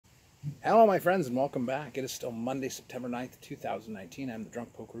Hello, my friends, and welcome back. It is still Monday, September 9th, 2019. I'm the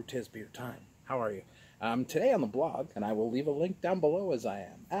Drunk Poker. 'Tis beer time. How are you? Today on the blog, and I will leave a link down below as I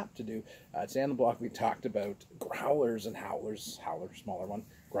am apt to do. Today on the blog, we talked about growlers and howlers. Howlers, smaller one,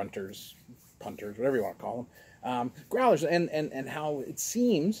 grunters, punters, whatever you want to call them. Growlers, and how it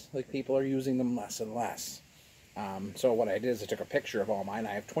seems like people are using them less and less. So what I did is I took a picture of all mine.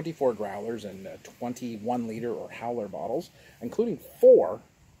 I have 24 growlers and 21 liter or howler bottles, including 4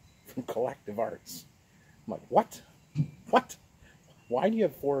 from Collective Arts. I'm like, what? What? Why do you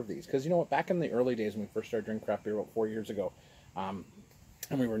have 4 of these? Because you know what? Back in the early days when we first started drinking craft beer about 4 years ago, and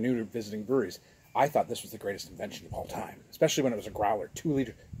we were new to visiting breweries, I thought this was the greatest invention of all time, especially when it was a growler. 2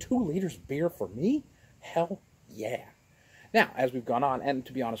 liters of beer for me? Hell yeah. Now, as we've gone on, and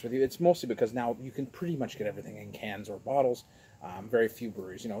to be honest with you, it's mostly because now you can pretty much get everything in cans or bottles. Very few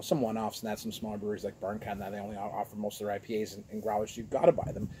breweries, some one-offs, and that's some smaller breweries like Barncad. Now they only offer most of their IPAs and growlers, so you've got to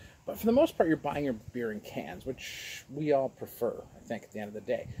buy them. But for the most part, you're buying your beer in cans, which we all prefer, I think, at the end of the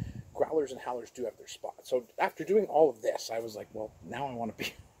day. Growlers and howlers do have their spot. So after doing all of this, I was like, well, now I want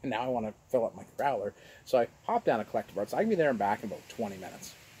to fill up my growler. So I hopped down a Collective Arts. I can be there and back in about 20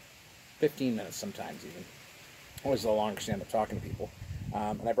 minutes, 15 minutes sometimes even. Always the longest I end up talking to people.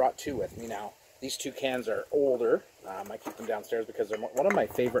 And I brought 2 with me now. These 2 cans are older. I keep them downstairs because they're one of my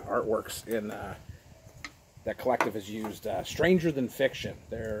favorite artworks in that Collective has used. Stranger Than Fiction.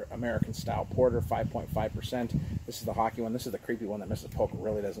 They're American style porter, 5.5%. This is the hockey one. This is the creepy one that Mrs. Polk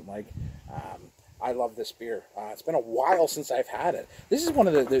really doesn't like. I love this beer. It's been a while since I've had it. This is one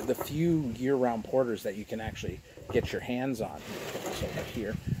of the few year-round porters that you can actually get your hands on. So right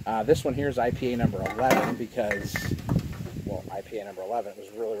here. This one here is IPA number 11 because, well, IPA number 11 was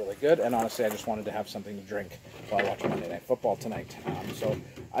really, really good. And honestly, I just wanted to have something to drink while I watch Monday Night Football tonight.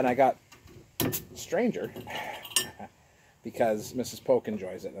 And I got Stranger because Mrs. Polk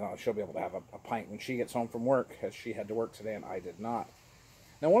enjoys it. And she'll be able to have a pint when she gets home from work, as she had to work today and I did not.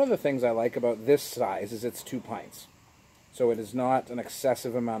 Now, one of the things I like about this size is it's 2 pints. So it is not an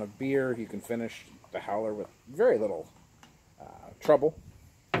excessive amount of beer. You can finish the howler with very little trouble.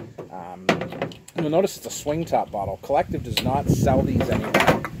 You'll notice it's a swing top bottle. Collective does not sell these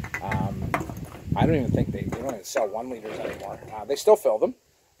anymore. I don't even think they don't even sell 1 liters anymore. They still fill them.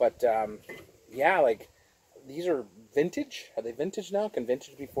 But, yeah, like, these are vintage. Are they vintage now? Can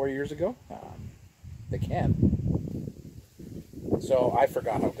vintage be 4 years ago? They can. So I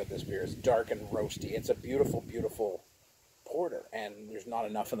forgot how good this beer is. Dark and roasty. It's a beautiful, beautiful porter. And there's not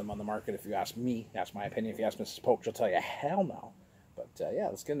enough of them on the market if you ask me. That's my opinion. If you ask Mrs. Polk, she'll tell you, hell no. But, yeah,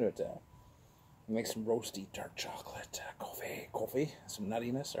 let's get into it. Make some roasty dark chocolate. Coffee. Some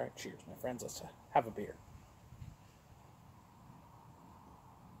nuttiness. All right, cheers, my friends. Let's have a beer.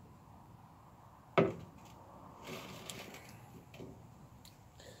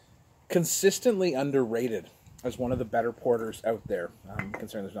 Consistently underrated as one of the better porters out there. I'm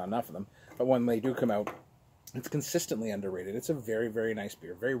concerned there's not enough of them. But when they do come out, it's consistently underrated. It's a very, very nice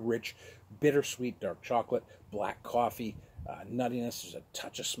beer. Very rich, bittersweet dark chocolate, black coffee, nuttiness. There's a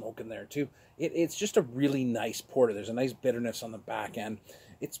touch of smoke in there too. It's just a really nice porter. There's a nice bitterness on the back end.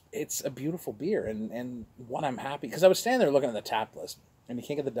 It's a beautiful beer, and one I'm happy, because I was standing there looking at the tap list, and you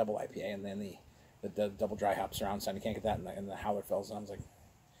can't get the double IPA, and then the double dry hop surround sound. You can't get that in the howler fills. And I was like,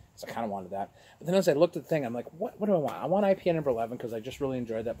 so I kind of wanted that. But then as I looked at the thing, I'm like, what do I want? I want IPA number 11 because I just really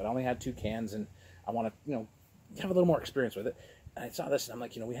enjoyed that, but I only had 2 cans, and I want to, have a little more experience with it. And I saw this, and I'm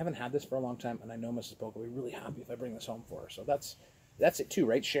like, we haven't had this for a long time, and I know Mrs. Polk will be really happy if I bring this home for her. So that's it too,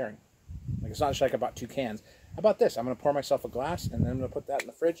 right? Sharing. Like, it's not just like I bought 2 cans. How about this? I'm going to pour myself a glass, and then I'm going to put that in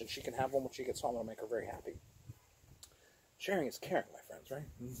the fridge, and she can have one when she gets home. It'll make her very happy. Sharing is caring, my friends, right?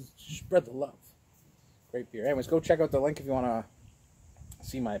 Spread the love. Great beer. Anyways, go check out the link if you want to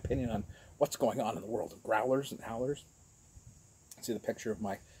see my opinion on what's going on in the world of growlers and howlers. See the picture of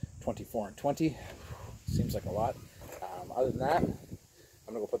my 24 and 20. Seems like a lot. Other than that, I'm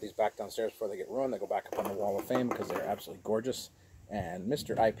going to go put these back downstairs before they get ruined. They go back up on the wall of fame because they're absolutely gorgeous. And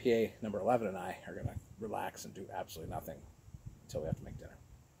Mr. IPA number 11 and I are going to relax and do absolutely nothing until we have to make dinner.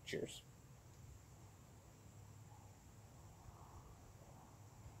 Cheers.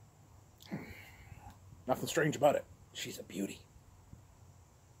 Nothing strange about it. She's a beauty.